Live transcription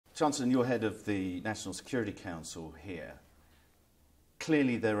Chancellor, you're head of the National Security Council here.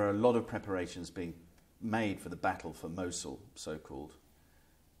 Clearly there are a lot of preparations being made for the battle for Mosul, so-called.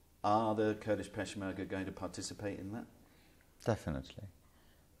 Are the Kurdish Peshmerga going to participate in that? Definitely.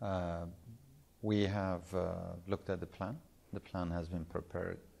 We have looked at the plan. The plan has been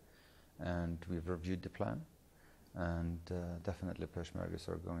prepared and we've reviewed the plan. And definitely Peshmergas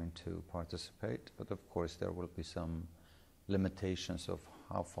are going to participate, but of course there will be some limitations of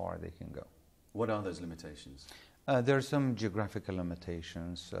how far they can go. What are those limitations? There are some geographical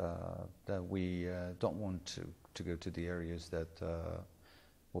limitations that we don't want to go to the areas that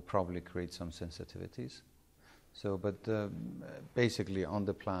will probably create some sensitivities. So, but basically on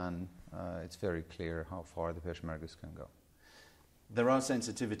the plan, it's very clear how far the Peshmergas can go. There are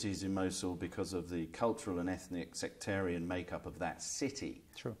sensitivities in Mosul because of the cultural and ethnic sectarian makeup of that city.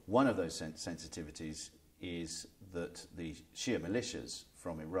 True. One of those sensitivities is that the Shia militias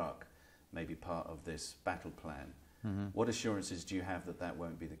from Iraq may be part of this battle plan. Mm-hmm. What assurances do you have that that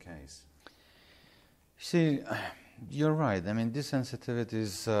won't be the case? See, you're right. I mean, these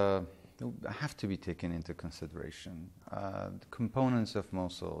sensitivities have to be taken into consideration. The components of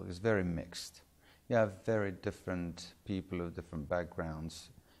Mosul is very mixed. You have very different people of different backgrounds,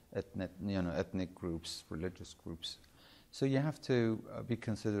 ethnic groups, religious groups. So you have to be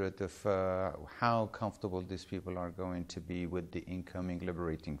considerate of how comfortable these people are going to be with the incoming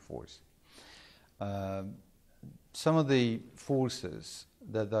liberating force. Some of the forces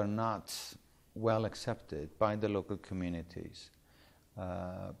that are not well accepted by the local communities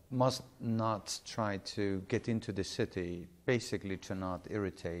must not try to get into the city, basically to not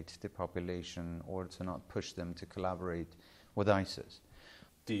irritate the population or to not push them to collaborate with ISIS.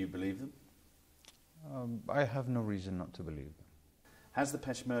 Do you believe them? I have no reason not to believe them. Has the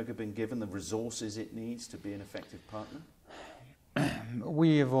Peshmerga been given the resources it needs to be an effective partner?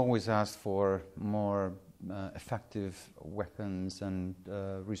 We have always asked for more effective weapons and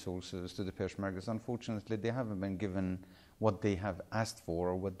resources to the Peshmergas. Unfortunately, they haven't been given what they have asked for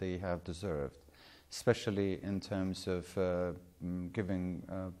or what they have deserved, especially in terms of giving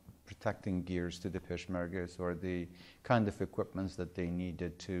protecting gears to the Peshmergas or the kind of equipments that they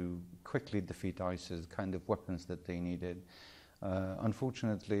needed to quickly defeat ISIS, kind of weapons that they needed.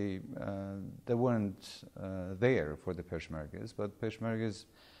 Unfortunately, they weren't there for the Peshmergas, but Peshmergas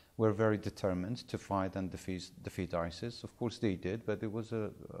were very determined to fight and defeat ISIS. Of course they did, but it was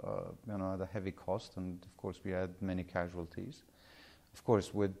at a heavy cost, and of course we had many casualties. Of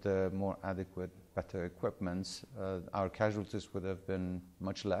course, with more adequate, better equipments, our casualties would have been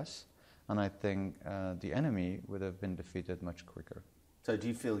much less, and I think the enemy would have been defeated much quicker. So do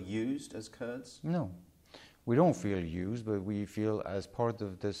you feel used as Kurds? No. We don't feel used, but we feel as part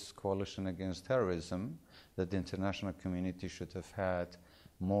of this coalition against terrorism that the international community should have had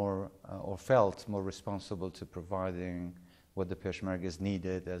more or felt more responsible to providing what the Peshmergas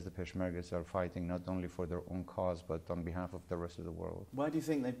needed, as the Peshmergas are fighting not only for their own cause but on behalf of the rest of the world. Why do you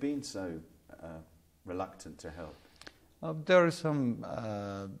think they've been so reluctant to help? There are some,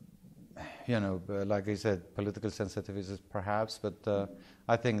 like I said, political sensitivities perhaps, but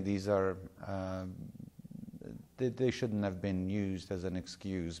I think these are, they shouldn't have been used as an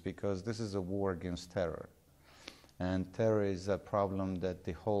excuse, because this is a war against terror. And terror is a problem that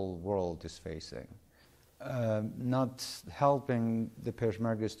the whole world is facing. Not helping the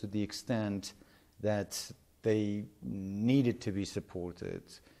Peshmergas to the extent that they needed to be supported,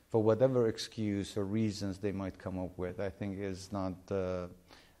 for whatever excuse or reasons they might come up with, I think is not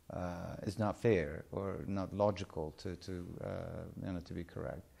fair or not logical to be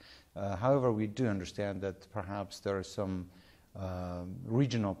correct. However, we do understand that perhaps there are some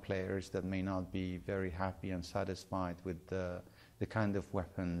regional players that may not be very happy and satisfied with the kind of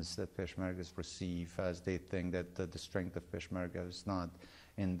weapons that Peshmergas receive, as they think that the strength of Peshmerga is not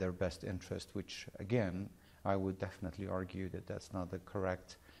in their best interest, which again, I would definitely argue that that's not the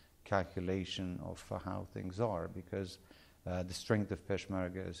correct calculation of how things are, because the strength of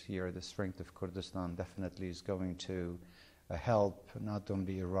Peshmergas here, the strength of Kurdistan definitely is going to help not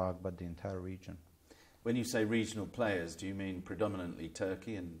only Iraq but the entire region. When you say regional players, do you mean predominantly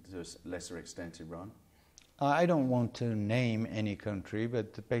Turkey and to a lesser extent Iran? I don't want to name any country,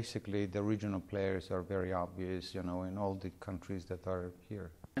 but basically the regional players are very obvious, in all the countries that are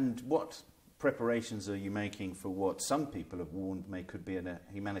here. And what preparations are you making for what some people have warned could be a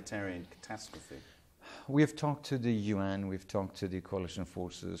humanitarian catastrophe? We have talked to the UN, we've talked to the coalition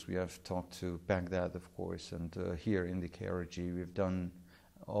forces, we have talked to Baghdad, of course, and here in the KRG we've done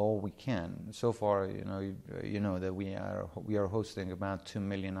all we can. So far, you know that we are hosting about 2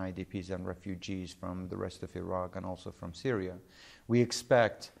 million IDPs and refugees from the rest of Iraq and also from Syria. We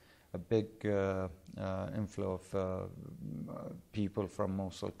expect a big inflow of people from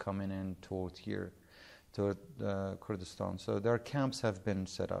Mosul coming in toward here, toward Kurdistan. So their camps have been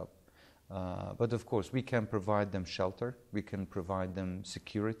set up. But of course, we can provide them shelter, we can provide them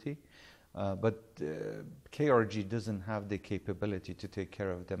security, but KRG doesn't have the capability to take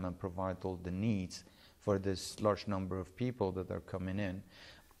care of them and provide all the needs for this large number of people that are coming in.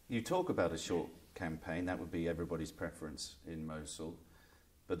 You talk about a short campaign, that would be everybody's preference in Mosul,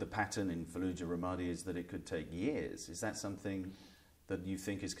 but the pattern in Fallujah, Ramadi is that it could take years. Is that something that you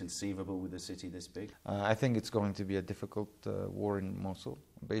think is conceivable with a city this big? I think it's going to be a difficult war in Mosul.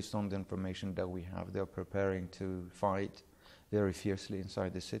 Based on the information that we have, they're preparing to fight very fiercely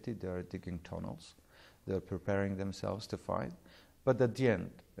inside the city. They're digging tunnels. They're preparing themselves to fight. But at the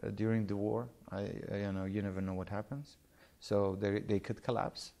end, during the war, you never know what happens. So they could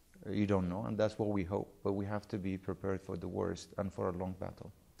collapse. You don't know, and that's what we hope. But we have to be prepared for the worst and for a long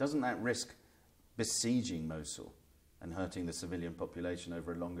battle. Doesn't that risk besieging Mosul and hurting the civilian population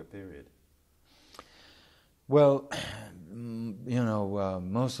over a longer period? Well,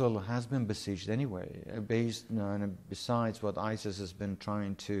 Mosul has been besieged anyway, besides what ISIS has been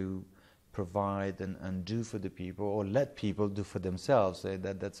trying to provide and do for the people, or let people do for themselves.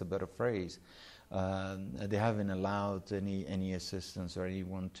 That's a better phrase. They haven't allowed any assistance or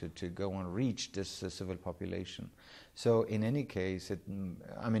anyone to go and reach this civil population. So in any case,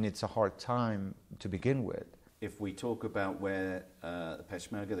 it's a hard time to begin with. If we talk about where the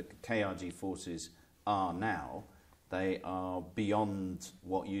Peshmerga, the KRG forces are now, they are beyond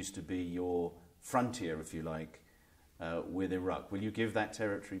what used to be your frontier, if you like, with Iraq. Will you give that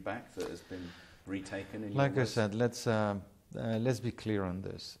territory back that has been retaken? In like I said, let's be clear on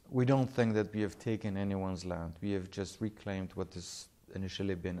this. We don't think that we have taken anyone's land. We have just reclaimed what has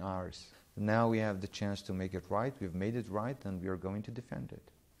initially been ours. Now we have the chance to make it right. We've made it right, and we are going to defend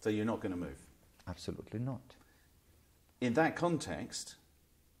it. So you're not going to move? Absolutely not. In that context,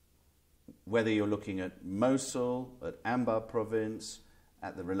 whether you're looking at Mosul, at Anbar province,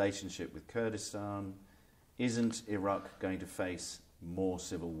 at the relationship with Kurdistan, isn't Iraq going to face more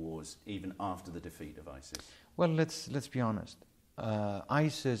civil wars even after the defeat of ISIS? Well, let's be honest.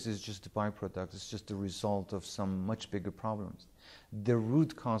 ISIS is just a byproduct. It's just the result of some much bigger problems. The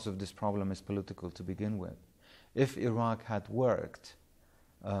root cause of this problem is political to begin with. If Iraq had worked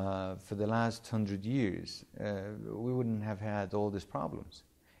for the last 100 years, we wouldn't have had all these problems.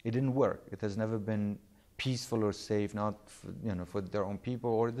 It didn't work. It has never been peaceful or safe, not for their own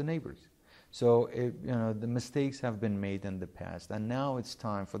people or the neighbors. So the mistakes have been made in the past, and now it's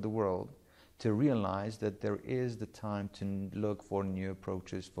time for the world to realize that there is the time to look for new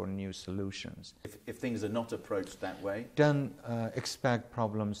approaches, for new solutions. If things are not approached that way? Then expect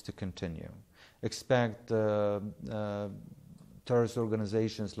problems to continue. Expect terrorist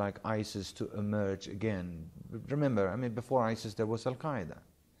organizations like ISIS to emerge again. Remember, before ISIS there was Al-Qaeda.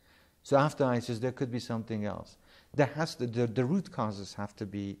 So after ISIS there could be something else. The root causes have to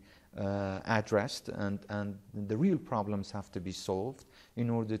be addressed, and the real problems have to be solved in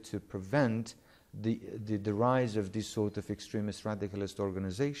order to prevent the rise of these sort of extremist radicalist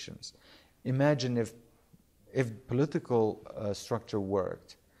organizations. Imagine if political structure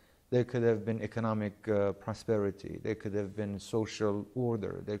worked, there could have been economic prosperity, there could have been social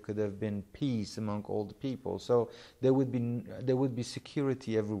order, there could have been peace among all the people. So there would be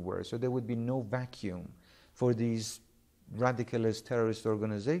security everywhere. So there would be no vacuum for these radicalist terrorist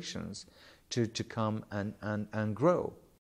organizations to come and grow.